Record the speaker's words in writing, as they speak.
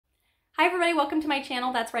Hi everybody, welcome to my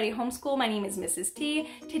channel, That's Ready Homeschool. My name is Mrs. T.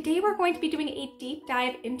 Today we're going to be doing a deep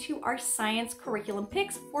dive into our science curriculum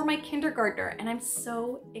picks for my kindergartner, and I'm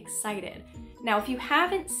so excited. Now, if you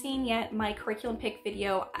haven't seen yet my curriculum pick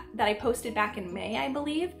video that I posted back in May, I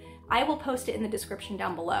believe, I will post it in the description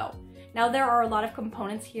down below. Now, there are a lot of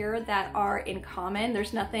components here that are in common.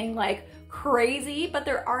 There's nothing like crazy, but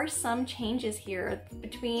there are some changes here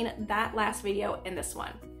between that last video and this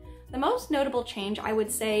one. The most notable change, I would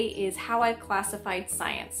say, is how I've classified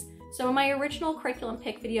science. So in my original curriculum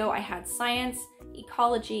pick video, I had science,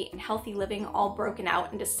 ecology, and healthy living all broken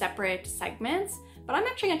out into separate segments, but I'm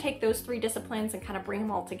actually gonna take those three disciplines and kind of bring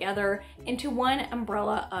them all together into one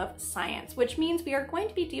umbrella of science, which means we are going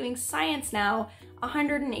to be doing science now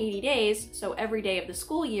 180 days, so every day of the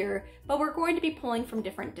school year, but we're going to be pulling from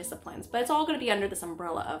different disciplines, but it's all gonna be under this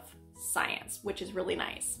umbrella of science, which is really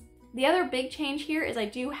nice. The other big change here is I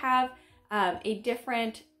do have a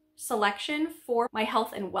different selection for my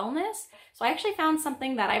health and wellness. So I actually found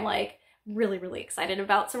something that I'm like really excited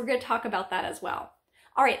about. So we're going to talk about that as well.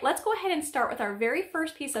 All right, let's go ahead and start with our very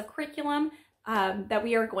first piece of curriculum that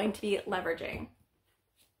we are going to be leveraging.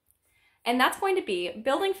 And that's going to be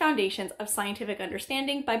Building Foundations of Scientific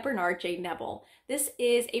Understanding by Bernard J. Neville. This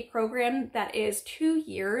is a program that is 2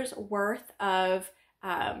 years worth of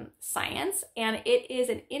science, and it is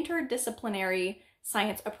an interdisciplinary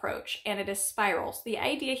science approach, and it is spirals. The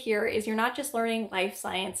idea here is you're not just learning life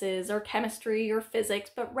sciences or chemistry or physics,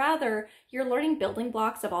 but rather you're learning building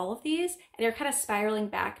blocks of all of these, and you're kind of spiraling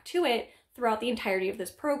back to it throughout the entirety of this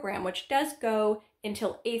program, which does go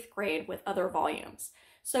until 8th grade with other volumes.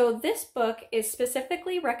 So this book is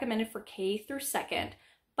specifically recommended for K through 2nd,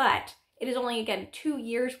 but it is only, again, 2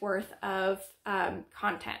 years worth of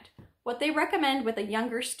content. What they recommend with a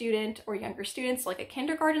younger student or younger students, like a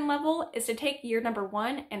kindergarten level, is to take year number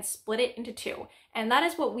 1 and split it into 2. And that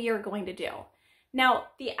is what we are going to do. Now,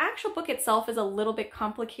 the actual book itself is a little bit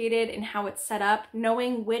complicated in how it's set up.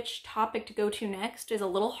 Knowing which topic to go to next is a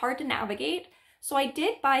little hard to navigate. So I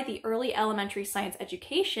did buy the Early Elementary Science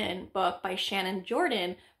Education book by Shannon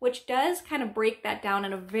Jordan, which does kind of break that down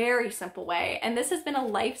in a very simple way. And this has been a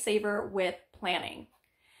lifesaver with planning.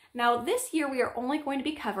 Now, this year we are only going to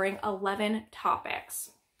be covering 11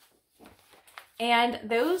 topics, and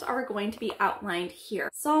those are going to be outlined here.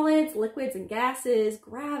 Solids, liquids and gases,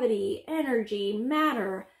 gravity, energy,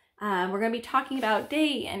 matter. We're going to be talking about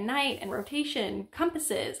day and night and rotation,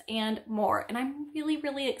 compasses, and more, and I'm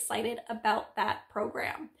really excited about that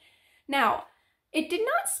program. Now, it did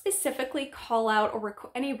not specifically call out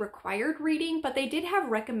any required reading, but they did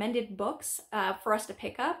have recommended books for us to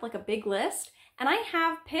pick up, like a big list. And I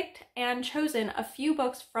have picked and chosen a few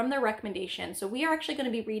books from their recommendation. So we are actually going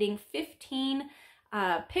to be reading 15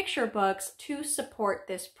 picture books to support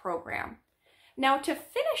this program. Now, to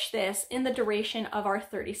finish this in the duration of our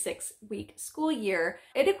 36-week school year,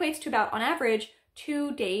 it equates to about, on average,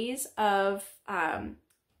 2 days of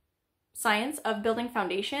science, of building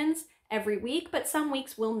foundations every week, but some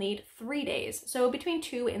weeks will need 3 days. So between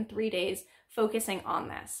 2 and 3 days focusing on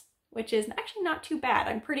this, which is actually not too bad.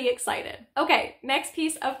 I'm pretty excited. Okay, next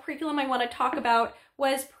piece of curriculum I want to talk about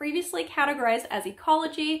was previously categorized as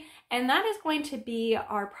ecology, and that is going to be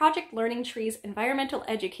our Project Learning Tree's Environmental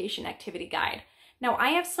Education Activity Guide. Now, I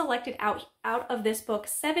have selected out of this book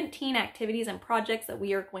 17 activities and projects that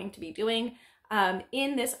we are going to be doing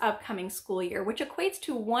in this upcoming school year, which equates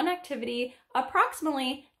to 1 activity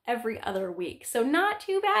approximately every other week. So not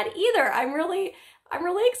too bad either. I'm really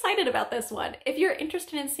excited about this one. If you're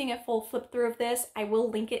interested in seeing a full flip through of this, I will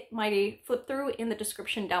link my flip through in the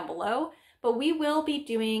description down below, but we will be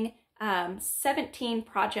doing 17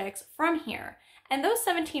 projects from here. And those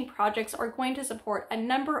 17 projects are going to support a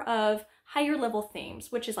number of higher level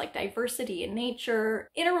themes, which is like diversity in nature,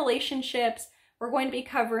 interrelationships. We're going to be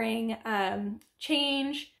covering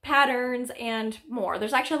change, patterns, and more.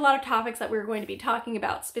 There's actually a lot of topics that we're going to be talking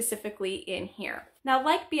about specifically in here. Now,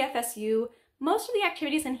 like BFSU, most of the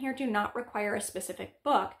activities in here do not require a specific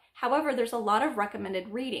book. However, there's a lot of recommended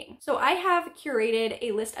reading. So I have curated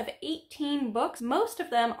a list of 18 books. Most of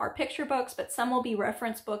them are picture books, but some will be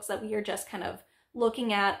reference books that we are just kind of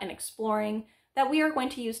looking at and exploring that we are going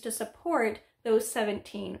to use to support those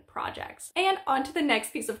 17 projects. And on to the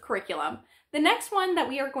next piece of curriculum. The next one that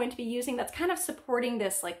we are going to be using that's kind of supporting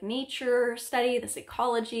this like nature study, this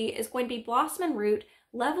ecology, is going to be Blossom and Root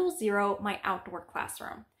Level 0, My Outdoor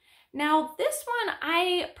Classroom. Now, this one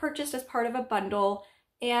I purchased as part of a bundle,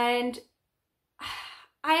 and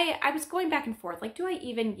I was going back and forth, like, do I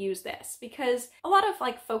even use this? Because a lot of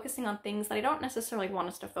like focusing on things that I don't necessarily want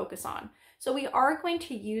us to focus on. So we are going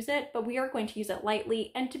to use it, but we are going to use it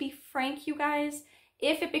lightly. And to be frank, you guys,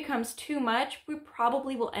 If it becomes too much, we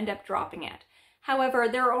probably will end up dropping it. However,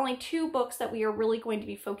 there are only 2 books that we are really going to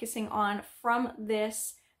be focusing on from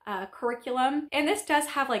this curriculum. And this does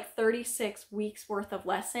have like 36 weeks worth of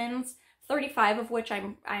lessons, 35 of which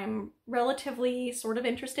I'm relatively sort of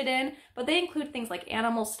interested in, but they include things like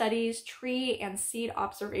animal studies, tree and seed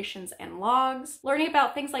observations and logs, learning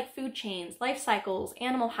about things like food chains, life cycles,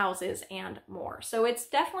 animal houses, and more. So it's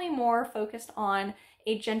definitely more focused on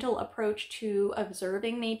a gentle approach to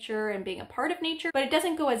observing nature and being a part of nature, but it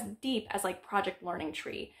doesn't go as deep as like Project Learning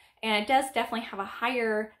Tree. And it does definitely have a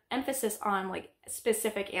higher emphasis on like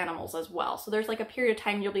specific animals as well. So there's like a period of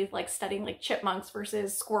time you'll be like studying like chipmunks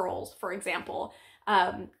versus squirrels, for example.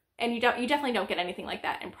 And you definitely don't get anything like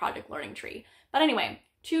that in Project Learning Tree. But anyway,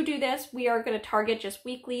 to do this, we are going to target just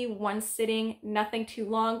weekly, 1 sitting, nothing too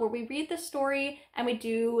long, where we read the story and we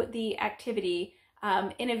do the activity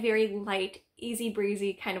in a very light, easy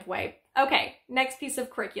breezy kind of way. Okay, next piece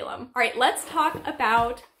of curriculum. All right, let's talk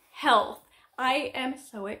about health. I am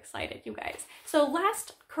so excited, you guys. So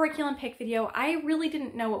last curriculum pick video, I really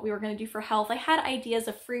didn't know what we were going to do for health. I had ideas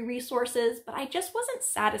of free resources, but I just wasn't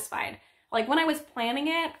satisfied. Like when I was planning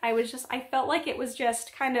it, I felt like it was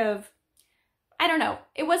just kind of, I don't know,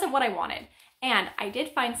 it wasn't what I wanted. And I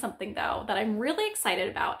did find something though that I'm really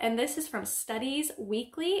excited about, and this is from Studies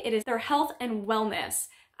Weekly. It is their health and wellness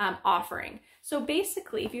offering. So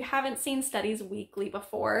basically, if you haven't seen Studies Weekly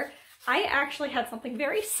before, I actually had something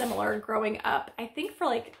very similar growing up, I think for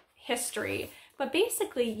like history, but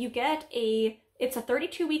basically you get it's a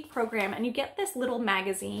 32-week program and you get this little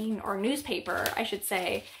magazine or newspaper, I should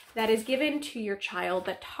say, that is given to your child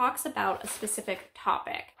that talks about a specific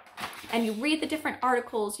topic. And you read the different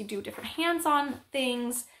articles, you do different hands-on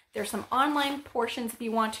things, there's some online portions if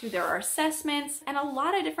you want to, there are assessments, and a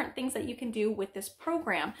lot of different things that you can do with this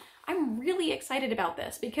program. I'm really excited about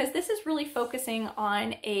this because this is really focusing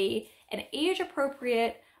on an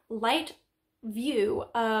age-appropriate, light view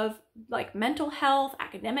of like mental health,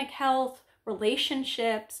 academic health,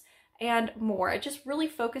 relationships, and more. It just really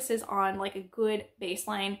focuses on like a good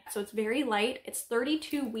baseline. So it's very light. It's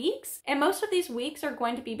 32 weeks, and most of these weeks are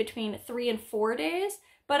going to be between 3 and 4 days,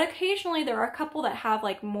 but occasionally there are a couple that have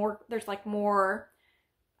like more, there's like more,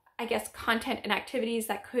 I guess, content and activities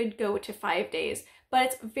that could go to 5 days, but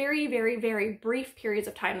it's very, very, very brief periods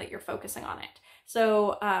of time that you're focusing on it.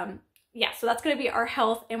 So yeah, so that's going to be our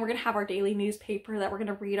health, and we're going to have our daily newspaper that we're going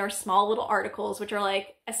to read our small little articles, which are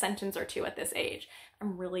like a sentence or 2 at this age.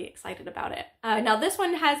 I'm really excited about it. Now this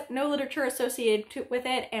one has no literature associated with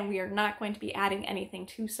it, and we are not going to be adding anything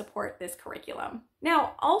to support this curriculum.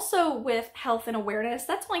 Now, also with health and awareness,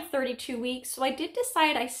 that's only 32 weeks, so I did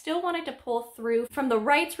decide I still wanted to pull through from the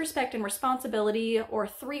Rights, Respect, and Responsibility, or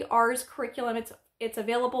 3Rs curriculum. It's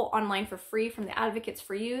available online for free from the Advocates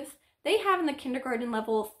for Youth. They have in the kindergarten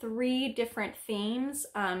level 3 different themes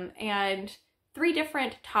and 3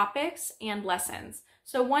 different topics and lessons.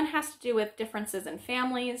 So one has to do with differences in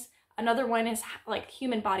families, another one is like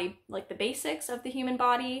human body, like the basics of the human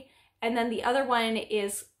body, and then the other one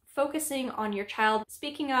is focusing on your child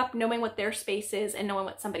speaking up, knowing what their space is and knowing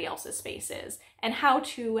what somebody else's space is, and how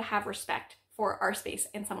to have respect for our space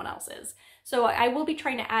and someone else's. So I will be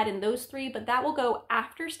trying to add in those 3, but that will go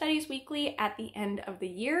after Studies Weekly at the end of the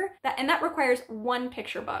year. That requires 1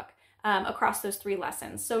 picture book across those 3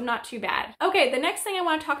 lessons, so not too bad. Okay, the next thing I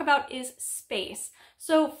want to talk about is space.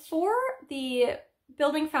 So for the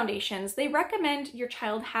building foundations, they recommend your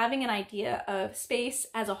child having an idea of space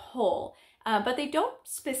as a whole, but they don't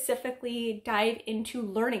specifically dive into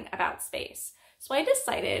learning about space. So I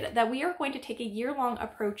decided that we are going to take a year-long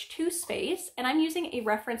approach to space, and I'm using a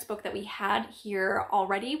reference book that we had here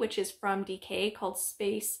already, which is from DK, called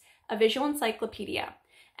Space, a Visual Encyclopedia.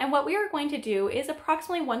 And what we are going to do is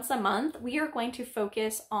approximately once a month, we are going to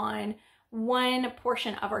focus on one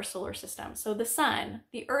portion of our solar system. So the sun,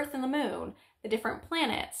 the earth and the moon, the different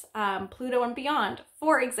planets, Pluto and beyond,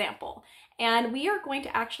 for example. And we are going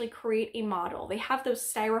to actually create a model. They have those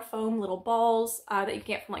styrofoam little balls that you can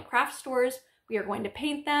get from like craft stores. We are going to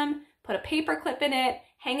paint them, put a paper clip in it,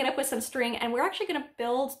 hang it up with some string, and we're actually going to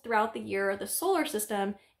build throughout the year the solar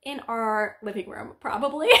system in our living room,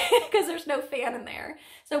 probably, because there's no fan in there.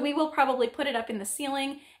 So we will probably put it up in the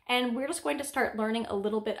ceiling, and we're just going to start learning a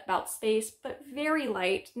little bit about space, but very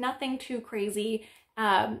light, nothing too crazy.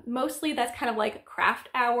 Mostly that's kind of like craft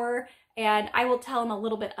hour, and I will tell him a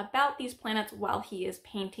little bit about these planets while he is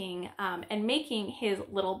painting and making his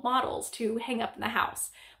little models to hang up in the house,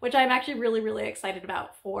 which I'm actually really, really excited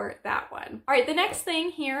about for that one. All right, the next thing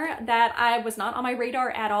here that I was not on my radar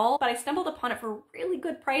at all, but I stumbled upon it for a really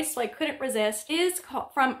good price, so I couldn't resist, is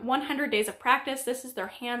from 100 Days of Practice. This is their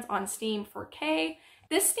hands-on STEAM 4K.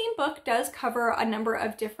 This STEAM book does cover a number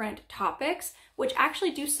of different topics, which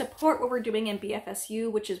actually do support what we're doing in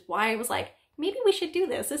BFSU, which is why I was like, maybe we should do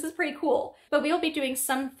this. This is pretty cool. But we'll be doing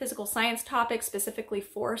some physical science topics, specifically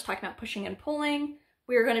force, talking about pushing and pulling.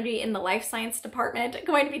 We're going to be in the life science department,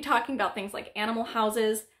 going to be talking about things like animal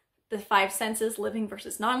houses, the 5 senses, living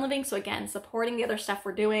versus non-living. So again, supporting the other stuff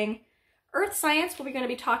we're doing. Earth science, we're going to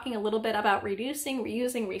be talking a little bit about reducing,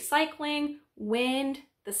 reusing, recycling, wind,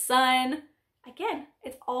 the sun. Again,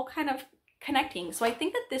 it's all kind of connecting. So I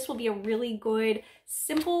think that this will be a really good,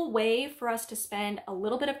 simple way for us to spend a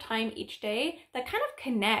little bit of time each day that kind of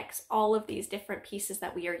connects all of these different pieces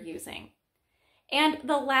that we are using. And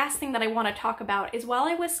the last thing that I want to talk about is while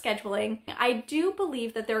I was scheduling, I do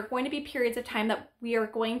believe that there are going to be periods of time that we are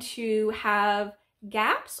going to have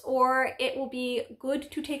gaps, or it will be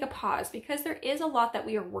good to take a pause because there is a lot that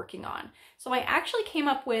we are working on. So I actually came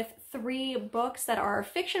up with 3 books that are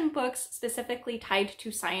fiction books specifically tied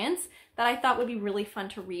to science that I thought would be really fun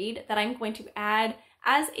to read that I'm going to add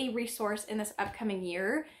as a resource in this upcoming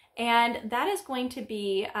year. And that is going to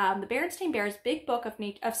be the Berenstain Bears Big Book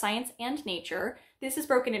of Science and Nature. This is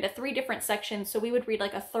broken into 3 different sections, so we would read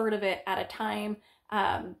like a third of it at a time,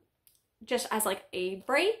 just as like a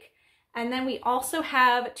break. And then we also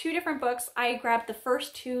have 2 different books. I grabbed the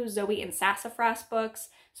first 2 Zoe and Sassafras books.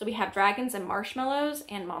 So we have Dragons and Marshmallows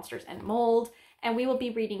and Monsters and Mold, and we will be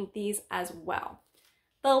reading these as well.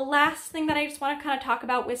 The last thing that I just want to kind of talk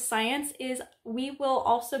about with science is we will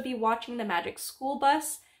also be watching The Magic School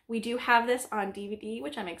Bus. We do have this on DVD,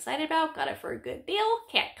 which I'm excited about. Got it for a good deal.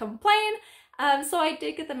 Can't complain. So I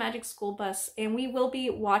did get The Magic School Bus, and we will be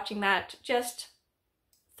watching that just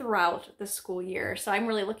throughout the school year. So I'm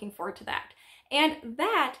really looking forward to that. And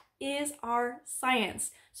that is our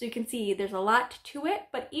science. So you can see there's a lot to it,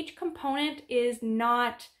 but each component is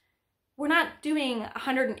not, we're not doing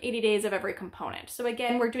 180 days of every component. So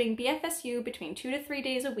again, we're doing BFSU between 2 to 3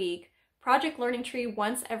 days a week, Project Learning Tree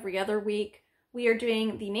once every other week. We are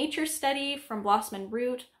doing the nature study from Blossom and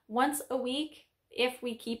Root once a week if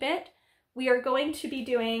we keep it. We are going to be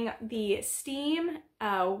doing the STEAM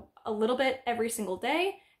a little bit every single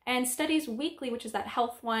day. And studies weekly, which is that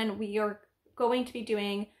health one, we are going to be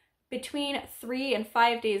doing between 3 and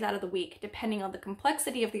 5 days out of the week, depending on the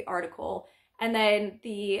complexity of the article. And then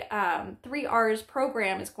the 3 R's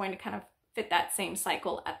program is going to kind of fit that same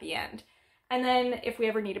cycle at the end. And then if we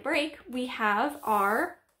ever need a break, we have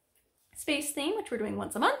our space theme, which we're doing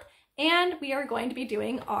once a month. And we are going to be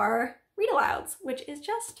doing our read-alouds, which is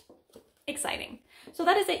just exciting. So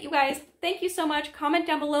that is it, you guys. Thank you so much. Comment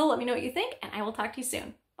down below. Let me know what you think, and I will talk to you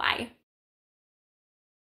soon. Bye.